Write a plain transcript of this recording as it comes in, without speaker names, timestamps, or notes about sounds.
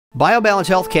BioBalance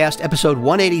Healthcast, episode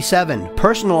 187,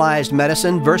 Personalized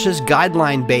Medicine versus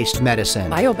Guideline-based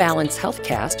Medicine. BioBalance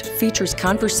Healthcast features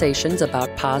conversations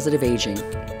about positive aging.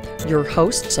 Your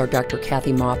hosts are Dr.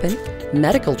 Kathy Maupin,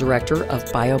 Medical Director of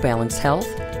BioBalance Health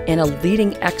and a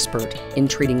leading expert in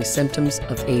treating symptoms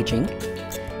of aging,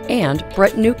 and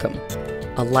Brett Newcomb,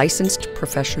 a licensed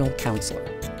professional counselor.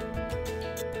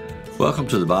 Welcome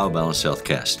to the BioBalance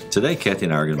Healthcast. Today, Kathy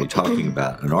and I are going to be talking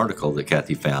about an article that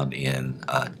Kathy found in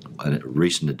a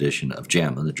recent edition of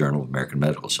JAMA, the Journal of American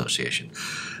Medical Association,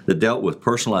 that dealt with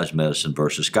personalized medicine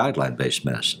versus guideline-based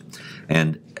medicine.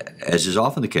 And as is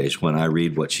often the case when I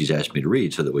read what she's asked me to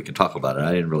read so that we can talk about it,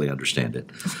 I didn't really understand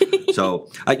it. So,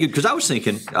 because I was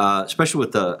thinking, especially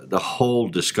with the whole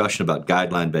discussion about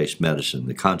guideline-based medicine,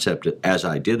 the concept, as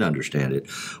I did understand it,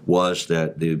 was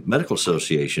that the Medical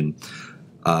Association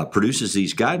produces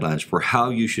these guidelines for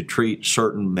how you should treat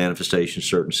certain manifestations,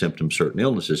 certain symptoms, certain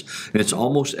illnesses, and it's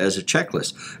almost as a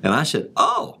checklist. And I said,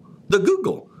 oh, the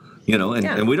Google.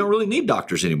 And we don't really need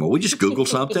doctors anymore. We just Google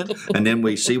something, and then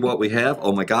we see what we have.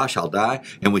 Oh, my gosh, I'll die.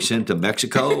 And we send to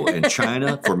Mexico and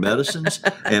China for medicines,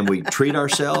 and we treat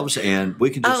ourselves, and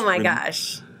we can just... Oh, my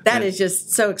gosh. That is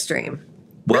just so extreme.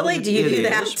 Well, really? Do you do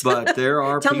that? But there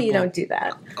are Tell people... me you don't do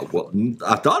that. Well,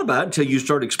 I thought about it until you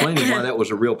started explaining why that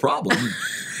was a real problem,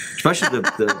 especially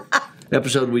the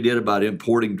episode we did about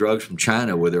importing drugs from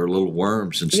China where there are little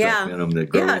worms and stuff in them that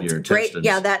grow in your intestines. Great.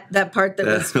 Yeah, that part that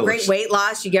was great weight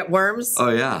loss, you get worms. Oh,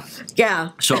 yeah.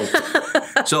 Yeah.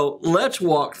 So let's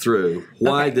walk through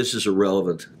why this is a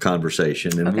relevant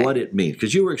conversation and what it means.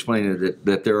 Because you were explaining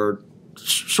that there are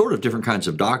sort of different kinds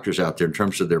of doctors out there in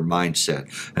terms of their mindset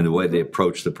and the way they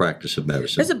approach the practice of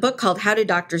medicine. There's a book called How Do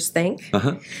Doctors Think?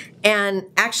 And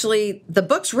actually, the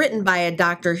book's written by a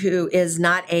doctor who is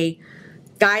not a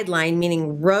guideline,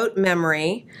 meaning rote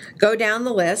memory. Go down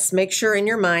the list, make sure in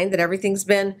your mind that everything's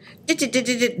been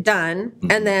done,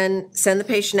 and then send the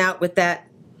patient out with that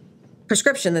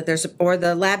prescription that there's or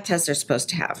the lab test they're supposed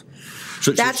to have.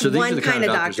 So that's these one are the kind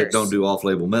of doctors that don't do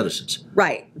off-label medicines.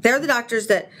 Right. They're the doctors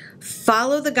that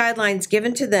follow the guidelines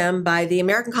given to them by the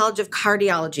American College of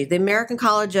Cardiology, the American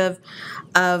College of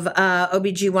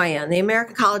OBGYN, the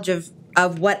American College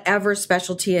of whatever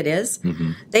specialty it is.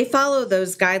 They follow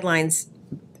those guidelines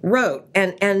rote.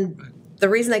 And the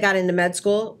reason they got into med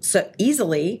school so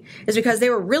easily is because they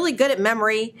were really good at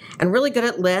memory and really good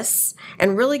at lists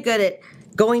and really good at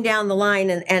going down the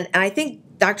line. And I think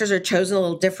doctors are chosen a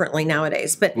little differently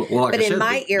nowadays. But in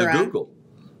my era, Google,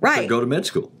 right, go to med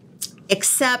school.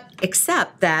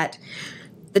 Except that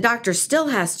the doctor still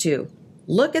has to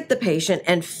look at the patient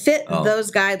and fit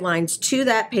those guidelines to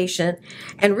that patient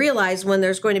and realize when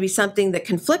there's going to be something that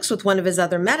conflicts with one of his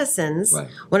other medicines,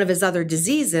 one of his other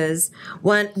diseases,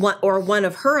 one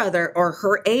of her other or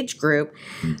her age group.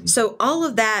 So all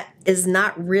of that is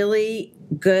not really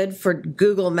good for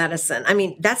Google medicine. I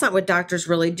mean, that's not what doctors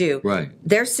really do. Right.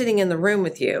 They're sitting in the room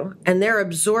with you and they're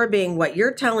absorbing what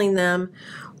you're telling them,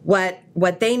 what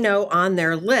they know on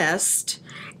their list,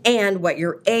 and what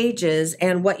your age is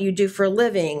and what you do for a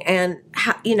living and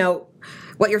how,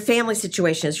 what your family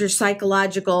situation is, your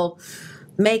psychological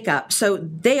makeup. So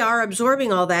they are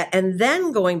absorbing all that and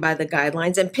then going by the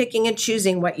guidelines and picking and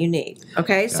choosing what you need.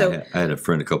 Okay. So I had a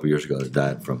friend a couple years ago that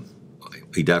died from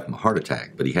a heart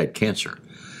attack, but he had cancer.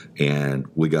 And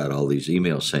we got all these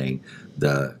emails saying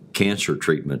the cancer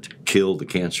treatment killed the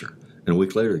cancer. And a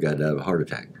week later, the guy died of a heart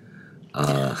attack.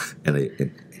 And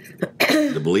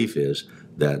the belief is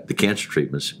that the cancer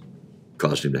treatments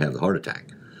caused him to have the heart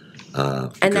attack.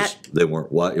 Because they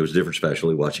weren't. It was a different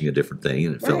specialty, watching a different thing,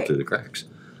 and it fell through the cracks.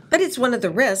 But it's one of the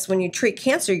risks when you treat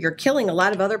cancer. You're killing a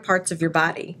lot of other parts of your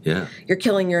body. Yeah. You're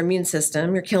killing your immune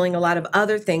system. You're killing a lot of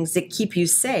other things that keep you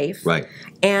safe. Right.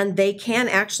 And they can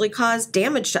actually cause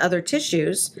damage to other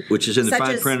tissues. Which is in the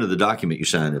fine print of the document you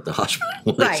sign at the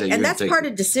hospital. Right. And that's part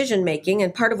of decision making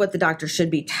and part of what the doctor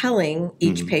should be telling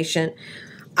each patient,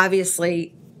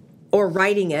 obviously, or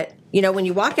writing it. When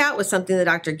you walk out with something the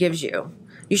doctor gives you,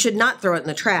 you should not throw it in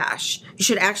the trash. You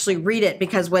should actually read it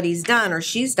because what he's done or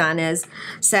she's done is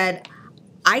said,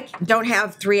 I don't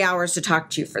have 3 hours to talk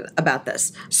to you about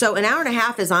this. So an hour and a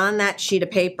half is on that sheet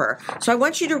of paper. So I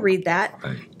want you to read that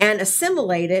and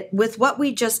assimilate it with what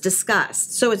we just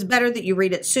discussed. So it's better that you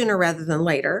read it sooner rather than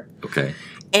later. Okay.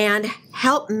 And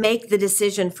help make the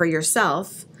decision for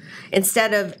yourself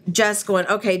instead of just going,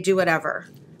 okay, do whatever.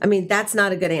 I mean, that's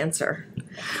not a good answer.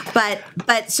 But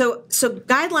so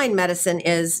guideline medicine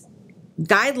is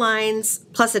guidelines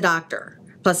plus a doctor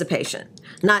plus a patient,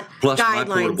 not plus guidelines.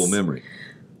 my portable memory.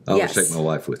 I always take my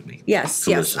wife with me. Yes,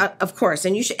 to yes, listen. of course.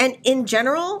 And you should, and in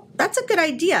general, that's a good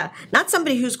idea. Not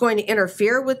somebody who's going to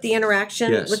interfere with the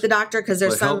interaction Yes. with the doctor, because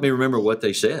there's But help me remember what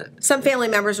they said. some family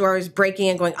members who are always breaking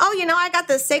in going, oh, I got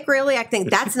this sacroiliac thing.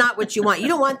 That's not what you want. You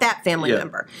don't want that family Yeah.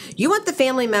 member. You want the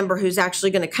family member who's actually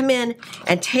going to come in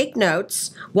and take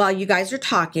notes while you guys are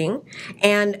talking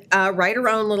and write her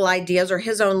own little ideas or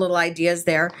his own little ideas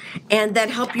there, and then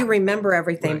help you remember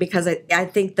everything. Right. Because I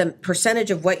think the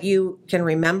percentage of what you can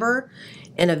remember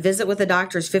in a visit with a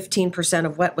doctor is 15%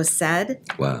 of what was said.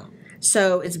 Wow.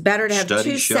 So it's better to have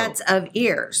Studies two show. sets of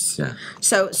ears. Yeah.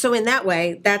 So in that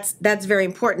way, that's very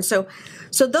important. So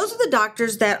those are the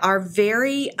doctors that are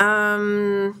very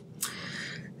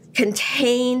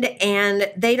contained,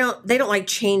 and they don't like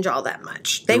change all that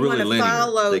much. They They're want really to linear.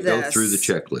 follow They this. go through the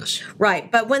checklist. Right.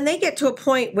 But when they get to a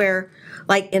point where,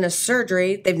 like in a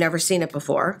surgery, they've never seen it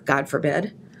before, God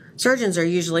forbid. Surgeons are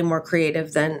usually more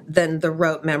creative than the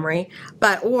rote memory.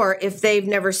 Or if they've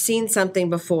never seen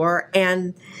something before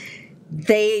and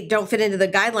they don't fit into the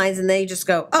guidelines, and they just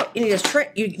go, oh, you need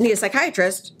a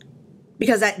psychiatrist,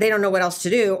 because they don't know what else to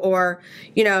do. Or,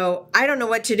 I don't know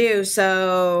what to do,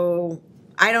 so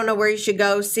I don't know where you should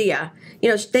go. See ya.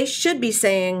 They should be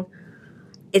saying,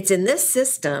 it's in this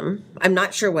system. I'm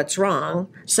not sure what's wrong,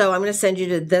 so I'm going to send you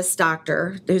to this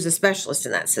doctor who's a specialist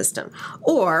in that system.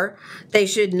 Or they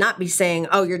should not be saying,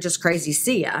 oh, you're just crazy,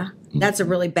 see ya. That's a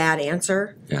really bad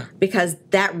answer, because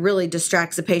that really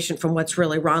distracts the patient from what's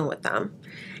really wrong with them.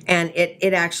 And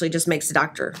it actually just makes the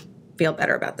doctor feel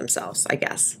better about themselves, I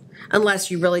guess,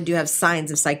 unless you really do have signs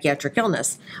of psychiatric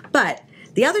illness. But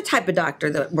the other type of doctor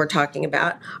that we're talking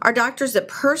about are doctors that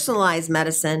personalize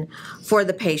medicine for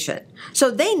the patient.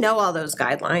 So they know all those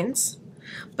guidelines,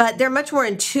 but they're much more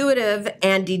intuitive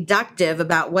and deductive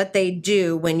about what they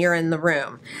do when you're in the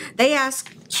room. They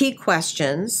ask key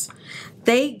questions.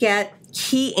 They get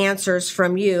key answers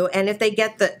from you. And if they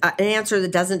get an answer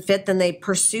that doesn't fit, then they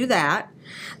pursue that.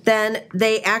 Then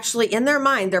they actually, in their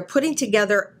mind, they're putting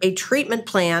together a treatment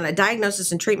plan, a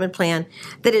diagnosis and treatment plan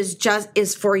that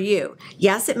is for you.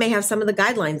 Yes, it may have some of the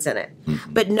guidelines in it,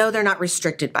 but no, they're not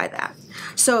restricted by that.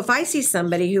 So if I see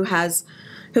somebody who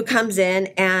comes in,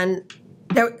 and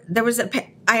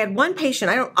I had one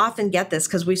patient, I don't often get this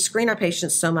because we screen our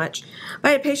patients so much, but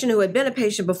I had a patient who had been a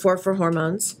patient before for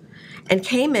hormones and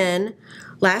came in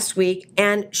last week,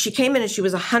 and she came in and she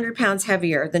was 100 pounds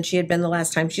heavier than she had been the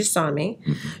last time she saw me.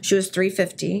 She was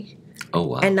 350. Oh,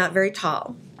 wow. And not very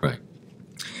tall. Right.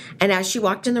 And as she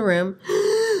walked in the room,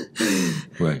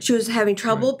 Right. she was having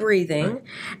trouble breathing,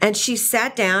 and she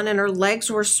sat down, and her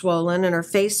legs were swollen, and her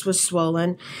face was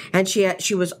swollen, and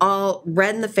she was all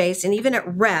red in the face, and even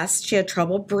at rest, she had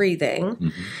trouble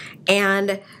breathing,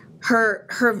 and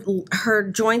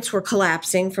her joints were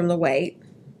collapsing from the weight.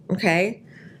 Okay.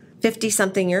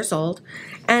 50-something years old.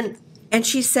 And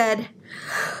she said,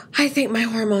 I think my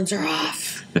hormones are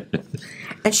off.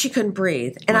 And she couldn't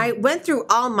breathe. And I went through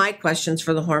all my questions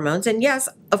for the hormones. And yes,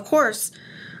 of course,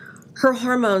 her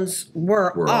hormones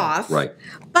were off. Right.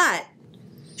 But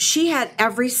she had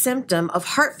every symptom of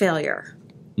heart failure.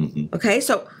 Okay,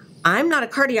 so I'm not a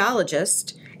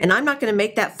cardiologist, and I'm not going to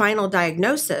make that final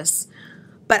diagnosis.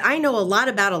 But I know a lot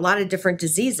about a lot of different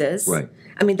diseases. Right.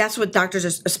 I mean, that's what doctors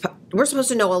are. We're supposed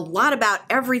to know a lot about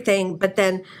everything, but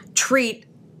then treat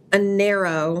a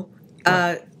narrow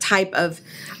type of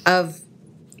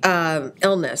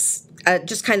illness,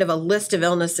 just kind of a list of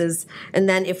illnesses. And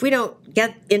then if we don't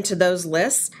get into those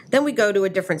lists, then we go to a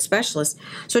different specialist.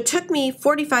 So it took me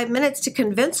 45 minutes to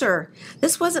convince her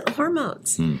this wasn't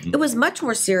hormones. It was much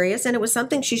more serious, and it was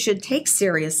something she should take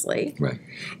seriously. Right.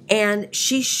 And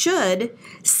she should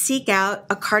seek out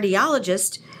a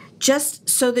cardiologist, just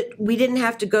so that we didn't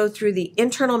have to go through the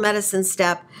internal medicine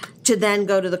step to then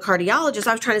go to the cardiologist.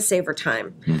 I was trying to save her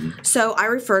time. So I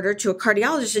referred her to a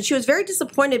cardiologist, and she was very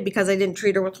disappointed because I didn't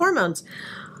treat her with hormones.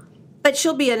 But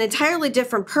she'll be an entirely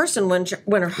different person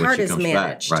when her heart is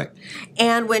managed. Back, right.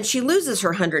 And when she loses her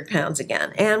 100 pounds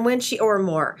again, and when or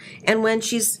more, and when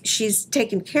she's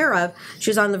taken care of,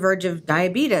 she's on the verge of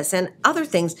diabetes and other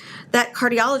things, that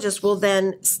cardiologist will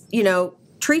then,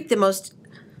 treat the most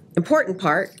important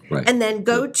part, and then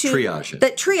go to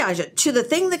triage it to the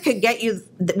thing that could get you.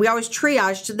 We always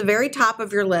triage to the very top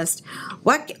of your list.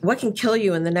 What can kill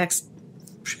you in the next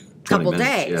couple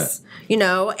days?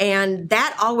 And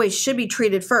that always should be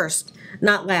treated first,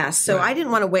 not last. So I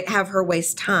didn't want to have her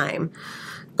waste time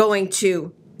going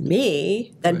to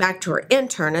me, then back to her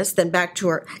internist, then back to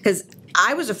her, because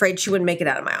I was afraid she wouldn't make it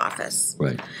out of my office.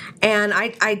 Right. And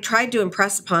I tried to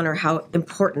impress upon her how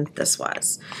important this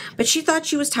was. But she thought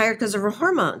she was tired because of her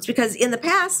hormones. Because in the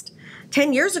past,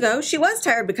 10 years ago, she was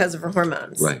tired because of her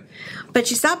hormones. Right. But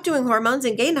she stopped doing hormones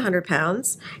and gained 100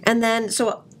 pounds. And then,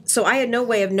 so I had no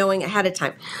way of knowing ahead of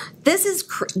time. This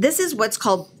is what's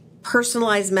called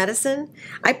personalized medicine.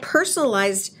 I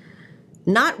personalized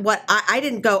not what, I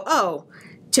didn't go,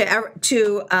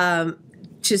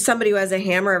 to somebody who has a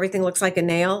hammer, everything looks like a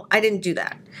nail. I didn't do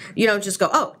that. You don't just go,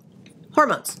 oh,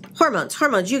 hormones.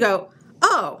 You go,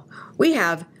 oh, we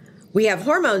have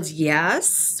hormones.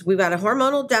 Yes, we've got a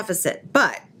hormonal deficit,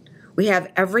 but we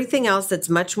have everything else that's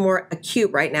much more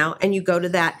acute right now. And you go to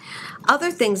that.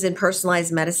 Other things in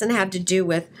personalized medicine have to do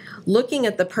with looking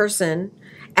at the person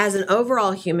as an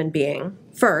overall human being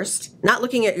first, not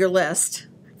looking at your list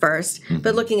first,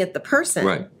 but looking at the person.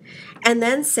 Right. And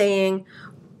then saying,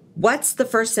 what's the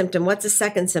first symptom? What's the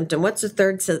second symptom? What's the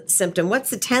third symptom? What's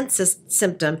the 10th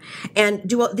symptom? And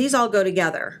do these all go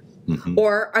together?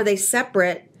 Or are they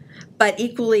separate but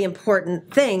equally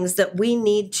important things that we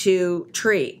need to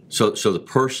treat? So the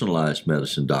personalized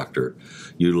medicine doctor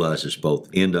utilizes both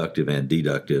inductive and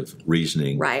deductive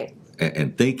reasoning Right.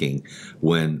 and thinking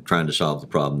when trying to solve the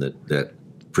problem that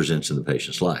presents in the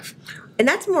patient's life. And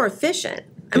that's more efficient.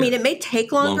 I mean, it may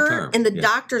take longer Long-term, in the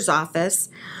doctor's office,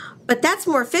 but that's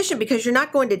more efficient because you're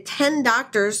not going to 10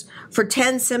 doctors for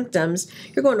 10 symptoms.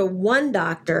 You're going to one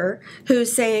doctor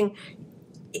who's saying,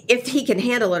 if he can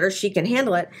handle it or she can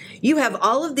handle it, you have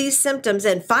all of these symptoms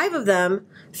and 5 of them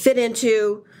fit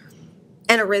into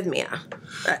an arrhythmia,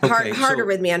 heart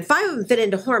arrhythmia, and 5 of them fit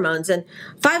into hormones, and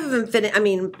 5 of them fit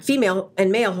in, female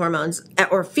and male hormones,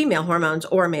 or female hormones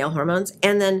or male hormones,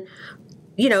 and then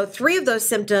 3 of those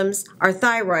symptoms are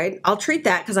thyroid. I'll treat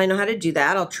that because I know how to do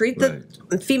that. I'll treat the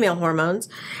female hormones.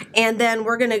 And then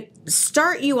we're going to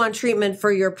start you on treatment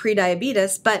for your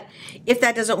prediabetes. But if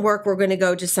that doesn't work, we're going to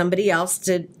go to somebody else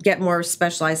to get more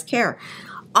specialized care.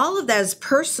 All of that is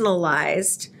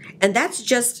personalized. And that's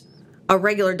just a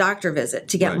regular doctor visit.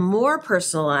 To get more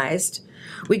personalized,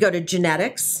 we go to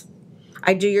genetics.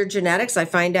 I do your genetics. I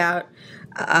find out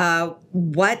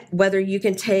whether you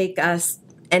can take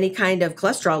any kind of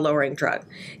cholesterol lowering drug.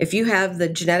 If you have the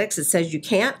genetics that says you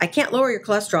can't, I can't lower your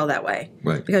cholesterol that way.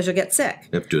 Right. Because you'll get sick.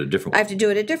 You have to do it a different way. I have to do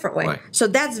it a different way. Right. So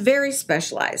that's very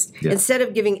specialized. Yeah. Instead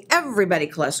of giving everybody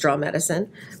cholesterol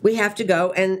medicine, we have to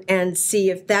go and see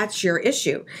if that's your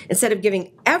issue. Instead of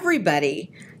giving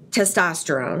everybody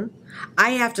testosterone,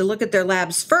 I have to look at their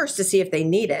labs first to see if they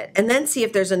need it, and then see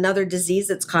if there's another disease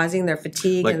that's causing their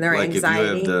fatigue and their anxiety.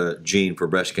 Like if you have the gene for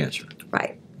breast cancer.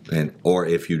 Right. Or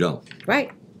if you don't.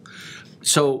 Right.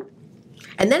 So,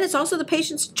 and then it's also the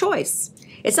patient's choice.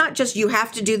 It's not just you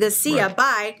have to do this, see ya,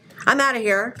 bye, I'm out of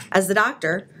here as the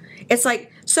doctor. It's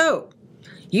like, so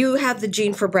you have the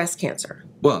gene for breast cancer.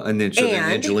 Well, and then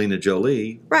Angelina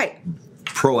Jolie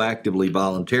proactively,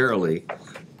 voluntarily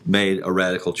made a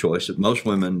radical choice that most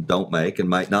women don't make and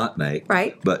might not make.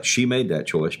 Right. But she made that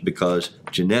choice because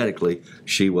genetically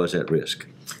she was at risk.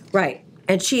 Right.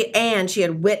 And she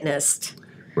had witnessed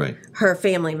her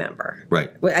family member,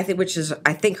 which is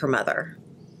her mother,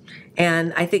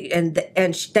 and I think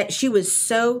that she was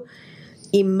so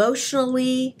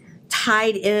emotionally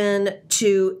tied in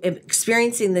to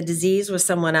experiencing the disease with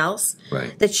someone else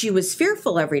that she was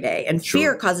fearful every day, and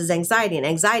fear causes anxiety, and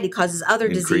anxiety causes other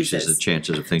diseases. Increases the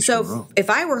chances of things going wrong. So if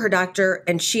I were her doctor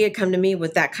and she had come to me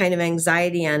with that kind of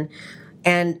anxiety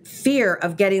and fear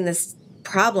of getting this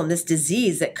problem, this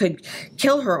disease that could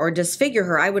kill her or disfigure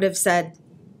her, I would have said,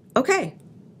 okay,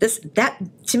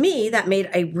 to me, that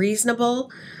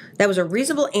was a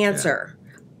reasonable answer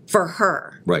for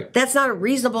her. Right. That's not a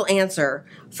reasonable answer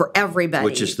for everybody.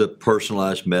 Which is the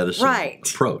personalized medicine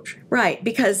approach. Right.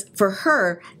 Because for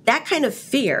her, that kind of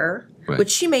fear,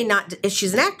 which she may not, if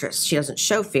she's an actress, she doesn't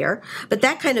show fear, but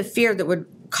that kind of fear that would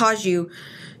cause you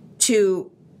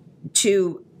to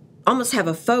almost have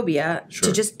a phobia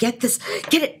to just get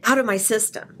it out of my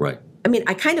system. Right. I mean,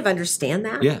 I kind of understand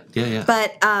that. Yeah.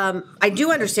 But I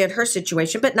do understand her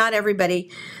situation, but not everybody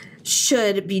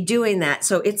should be doing that.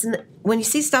 So when you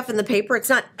see stuff in the paper, it's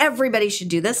not everybody should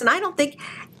do this. And I don't think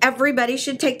everybody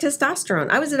should take testosterone.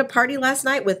 I was at a party last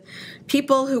night with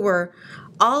people who were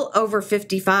all over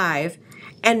 55,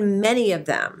 and many of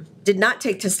them did not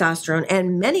take testosterone,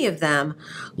 and many of them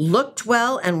looked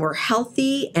well and were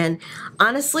healthy, and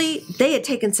honestly, they had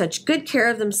taken such good care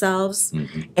of themselves,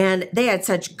 and they had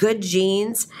such good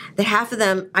genes that half of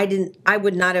them I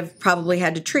would not have probably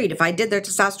had to treat. If I did their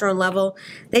testosterone level,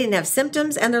 they didn't have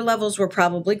symptoms, and their levels were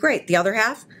probably great. The other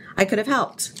half, I could have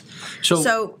helped.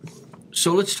 So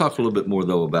So let's talk a little bit more,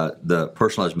 though, about the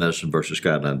personalized medicine versus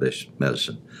guideline-based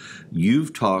medicine.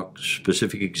 You've talked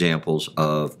specific examples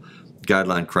of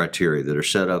guideline criteria that are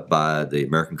set up by the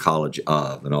American College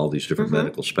of and all these different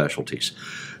medical specialties.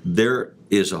 There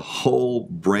is a whole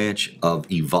branch of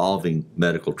evolving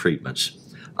medical treatments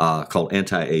called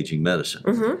anti-aging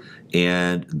medicine.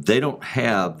 And they don't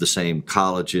have the same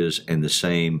colleges and the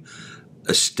same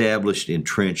established,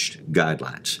 entrenched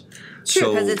guidelines.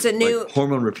 True, because it's a new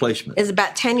hormone replacement. Is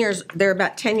about 10 years. They're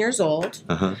about 10 years old,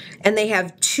 and they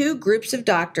have two groups of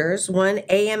doctors, one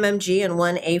AMMG and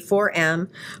one A4M,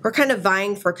 who are kind of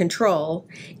vying for control.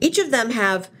 Each of them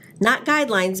have not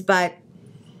guidelines, but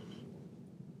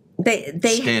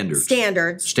they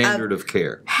standard of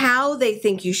care, how they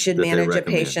think you should manage a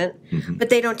patient, but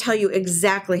they don't tell you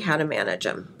exactly how to manage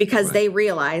them because they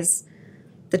realize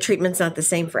the treatment's not the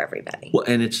same for everybody. Well,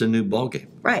 and it's a new ballgame.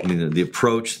 Right. I mean, the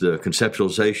approach, the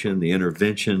conceptualization, the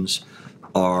interventions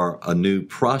are a new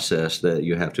process that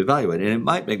you have to evaluate. And it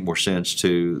might make more sense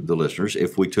to the listeners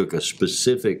if we took a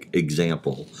specific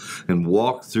example and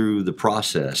walked through the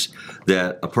process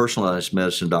that a personalized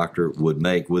medicine doctor would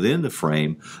make within the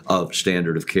frame of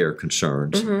standard of care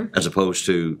concerns as opposed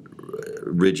to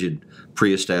rigid,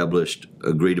 pre-established,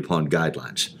 agreed-upon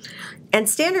guidelines. And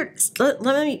let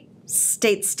me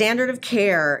state standard of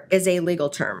care is a legal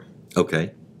term.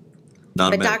 Okay.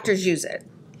 Not but medical. Doctors use it.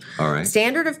 All right.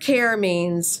 Standard of care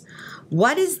means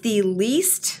what is the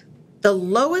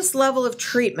lowest level of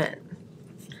treatment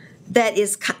that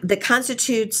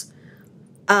constitutes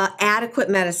adequate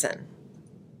medicine.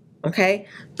 Okay?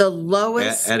 The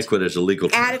lowest. Adequate is a legal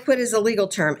term. Adequate is a legal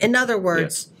term. In other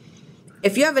words,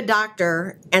 if you have a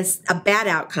doctor and a bad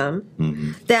outcome,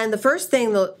 then the first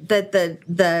thing that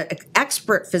the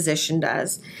expert physician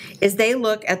does is they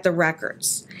look at the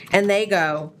records and they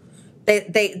go,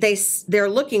 they're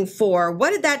looking for,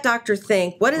 what did that doctor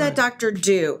think? What did that doctor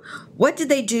do? What did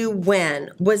they do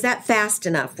when? Was that fast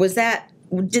enough?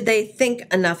 Did they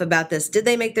think enough about this? Did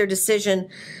they make their decision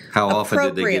How often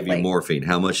did they give you morphine?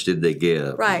 How much did they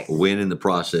give? Right. When in the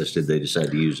process did they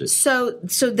decide to use it? So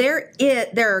there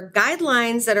are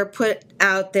guidelines that are put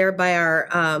out there by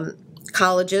our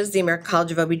colleges, the American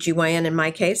College of OBGYN in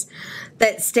my case,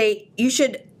 that state you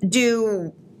should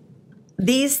do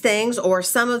these things or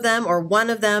some of them or one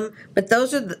of them, but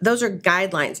those are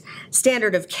guidelines.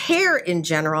 Standard of care in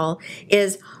general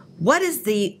is what is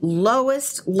the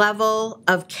lowest level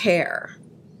of care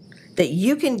that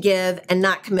you can give and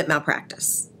not commit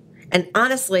malpractice? And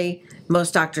honestly,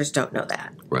 most doctors don't know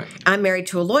that. Right. I'm married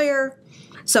to a lawyer,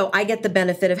 so I get the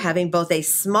benefit of having both a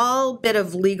small bit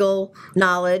of legal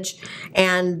knowledge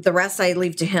and the rest I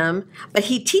leave to him, but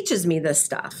he teaches me this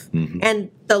stuff. And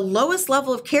the lowest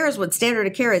level of care is what standard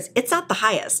of care is. It's not the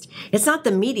highest. It's not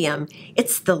the medium.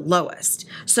 It's the lowest.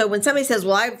 So when somebody says,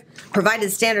 well, I've provided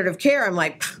standard of care, I'm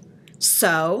like,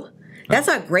 so that's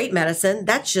not great medicine.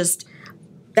 That's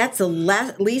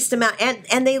the least amount.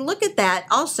 And they look at that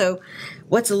also.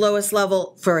 What's the lowest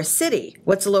level for a city?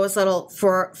 What's the lowest level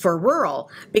for rural?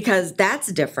 Because that's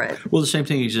different. Well, the same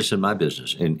thing exists in my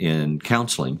business. In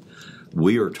counseling,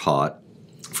 we are taught,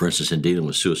 for instance, in dealing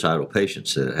with suicidal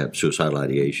patients that have suicidal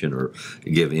ideation or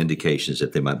give indications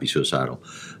that they might be suicidal,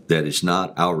 that it's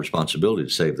not our responsibility to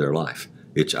save their life.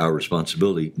 It's our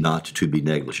responsibility not to be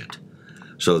negligent.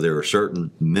 So there are certain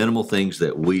minimal things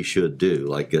that we should do,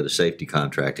 like get a safety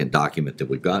contract and document that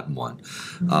we've gotten one.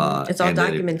 It's all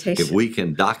documentation. If we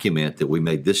can document that we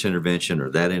made this intervention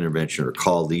or that intervention or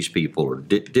called these people or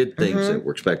did things that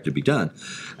were expected to be done,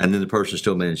 and then the person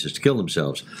still manages to kill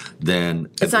themselves, then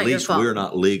at least we're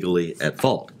not legally at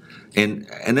fault. And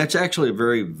that's actually a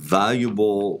very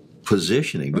valuable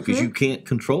positioning because you can't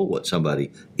control what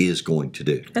somebody is going to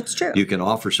do. That's true. You can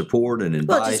offer support and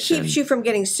advice. Well, it just keeps you from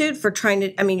getting sued for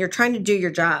you're trying to do your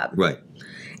job. Right.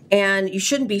 And you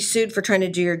shouldn't be sued for trying to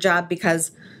do your job because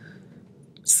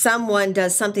someone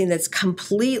does something that's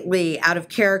completely out of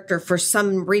character for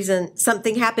some reason.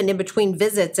 Something happened in between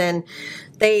visits and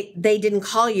they didn't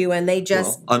call you and they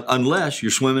just... Well, unless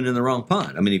you're swimming in the wrong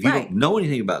pond. I mean, if you don't know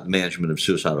anything about the management of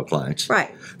suicidal clients,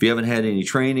 if you haven't had any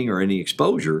training or any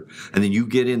exposure, and then you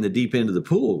get in the deep end of the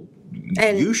pool,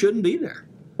 you shouldn't be there.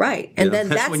 Right. And then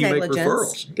that's when you negligence. make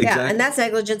referrals. Exactly. Yeah, and that's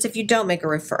negligence if you don't make a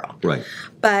referral. Right.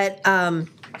 But,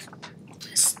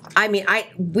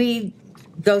 we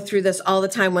go through this all the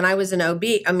time. When I was an OB,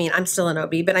 I'm still an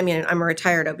OB, but I'm a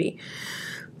retired OB.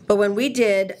 But when we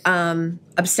did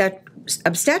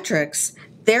obstetrics,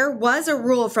 there was a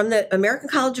rule from the American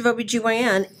College of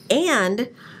OBGYN and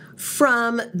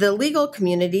from the legal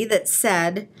community that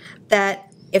said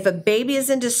that if a baby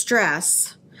is in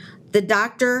distress, the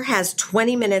doctor has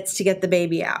 20 minutes to get the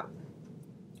baby out.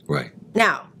 Right.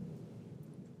 Now,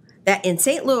 that in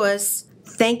St. Louis,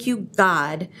 thank you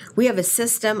God, we have a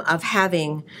system of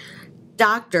having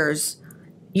doctors,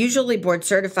 usually board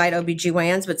certified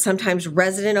OBGYNs, but sometimes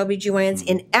resident OBGYNs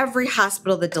in every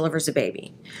hospital that delivers a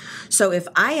baby. So if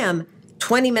I am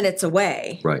 20 minutes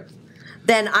away, Right.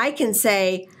 then I can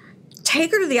say,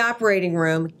 take her to the operating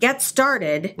room, get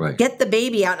started, Right. get the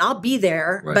baby out, and I'll be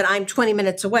there, Right. but I'm 20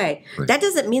 minutes away. Right. That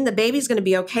doesn't mean the baby's going to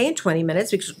be okay in 20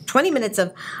 minutes, because 20 minutes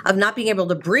of not being able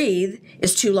to breathe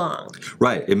is too long.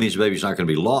 Right. It means the baby's not going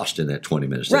to be lost in that 20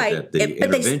 minutes. Right. That the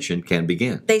intervention can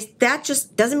begin. That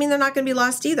just doesn't mean they're not going to be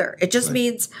lost either. It just Right.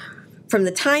 means from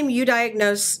the time you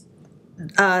diagnose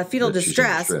fetal That she's in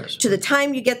distress distress. to the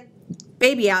time you get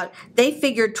baby out, they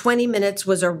figured 20 minutes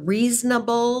was a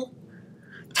reasonable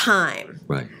time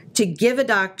Right. to give a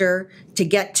doctor to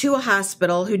get to a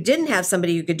hospital who didn't have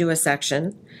somebody who could do a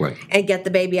section Right. and get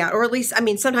the baby out. Or at least, I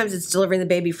mean, sometimes it's delivering the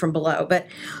baby from below, but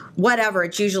whatever,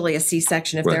 it's usually a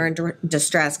C-section if Right. they're in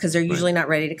distress, because they're usually not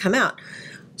ready to come out.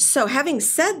 So having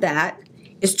said that,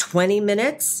 is 20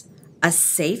 minutes a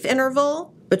safe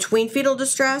interval between fetal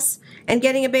distress and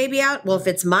getting a baby out? Well, if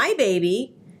it's my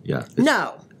baby, Yeah.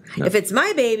 no. If it's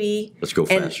my baby, Let's go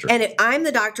faster. And if I'm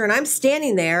the doctor and I'm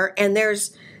standing there and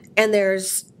there's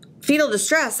fetal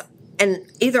distress, and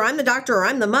either I'm the doctor or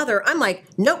I'm the mother, I'm like,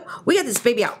 nope, we got this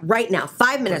baby out right now.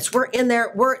 5 minutes, we're in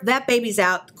there, that baby's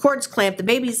out, the cord's clamped, the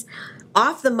baby's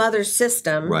off the mother's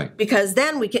system, Right. because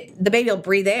then the baby will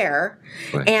breathe air,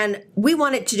 Right. and we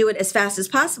want it to do it as fast as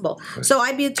possible. Right. So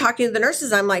I'd be talking to the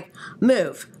nurses, I'm like,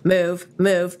 move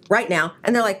right now,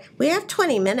 and they're like, we have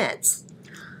 20 minutes.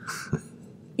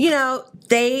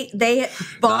 They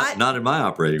bought Not in my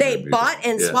operating room. bought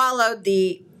and Yeah. swallowed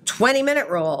the 20-minute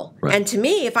rule. Right. And to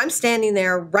me, if I'm standing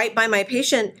there right by my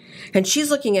patient and she's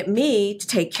looking at me to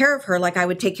take care of her like I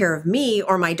would take care of me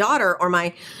or my daughter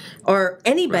or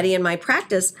anybody in my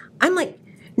practice, I'm like,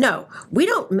 no, we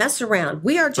don't mess around.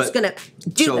 We are just going to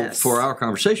do this. So for our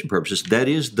conversation purposes, that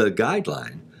is the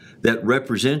guideline that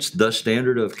represents the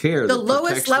standard of care. The that lowest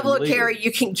protects level them of care legally.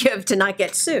 you can give to not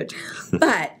get sued.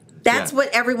 But that's Yeah. what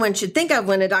everyone should think of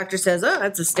when a doctor says, oh,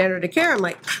 that's a standard of care. I'm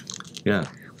like, Yeah.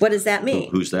 what does that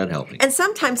mean? Who's that helping? And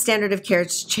sometimes standard of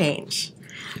cares change.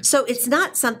 So it's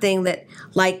not something that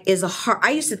is a hard.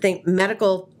 I used to think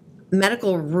medical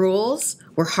rules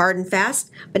were hard and fast,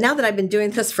 but now that I've been doing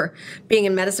this for being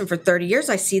in medicine for 30 years,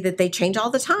 I see that they change all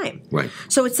the time. Right.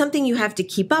 So it's something you have to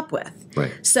keep up with.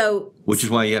 Right. So Which is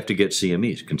why you have to get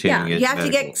CMEs, continuing you have to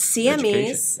get medical CMEs,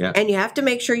 education. Yeah. and you have to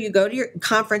make sure you go to your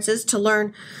conferences to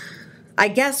learn, I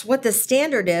guess, what the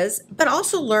standard is, but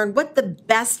also learn what the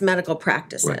best medical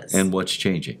practice Right. is. And what's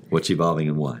changing, what's evolving,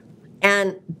 and why.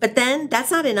 But then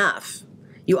that's not enough.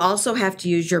 You also have to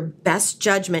use your best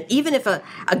judgment. Even if a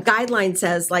guideline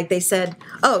says, like they said,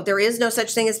 oh, there is no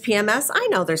such thing as PMS. I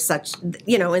know there's such, in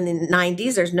the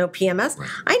 90s, there's no PMS. Right.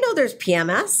 I know there's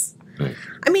PMS. Right.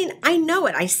 I mean, I know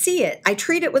it. I see it. I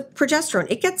treat it with progesterone.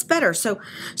 It gets better. So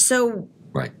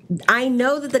Right. I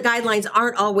know that the guidelines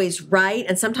aren't always right,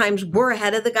 and sometimes we're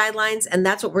ahead of the guidelines, and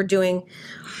that's what we're doing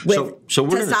with So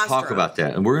we're going to talk testosterone. about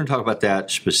that, and we're going to talk about that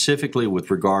specifically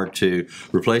with regard to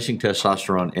replacing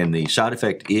testosterone and the side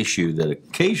effect issue that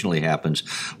occasionally happens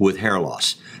with hair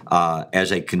loss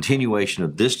as a continuation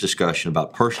of this discussion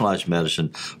about personalized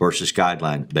medicine versus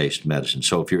guideline-based medicine.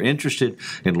 So if you're interested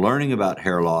in learning about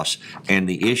hair loss and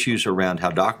the issues around how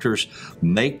doctors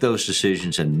make those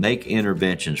decisions and make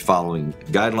interventions following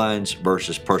guidelines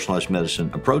versus personalized medicine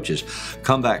approaches,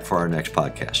 come back for our next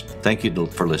podcast. Thank you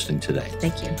for listening today.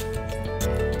 Thank you.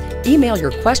 Email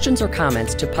your questions or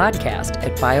comments to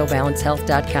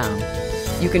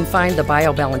podcast@biobalancehealth.com. You can find the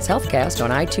BioBalance Healthcast on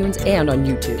iTunes and on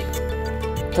YouTube.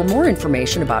 For more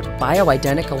information about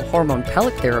bioidentical hormone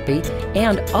pellet therapy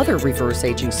and other reverse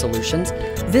aging solutions,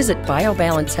 visit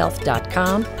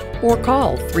biobalancehealth.com or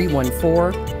call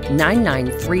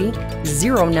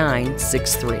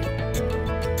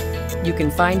 314-993-0963. You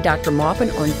can find Dr. Maupin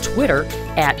on Twitter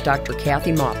 @Dr.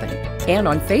 Kathy Maupin and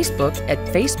on Facebook at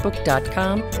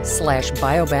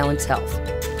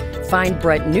facebook.com/biobalancehealth. Find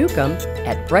Brett Newcomb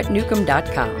at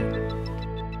brettnewcomb.com.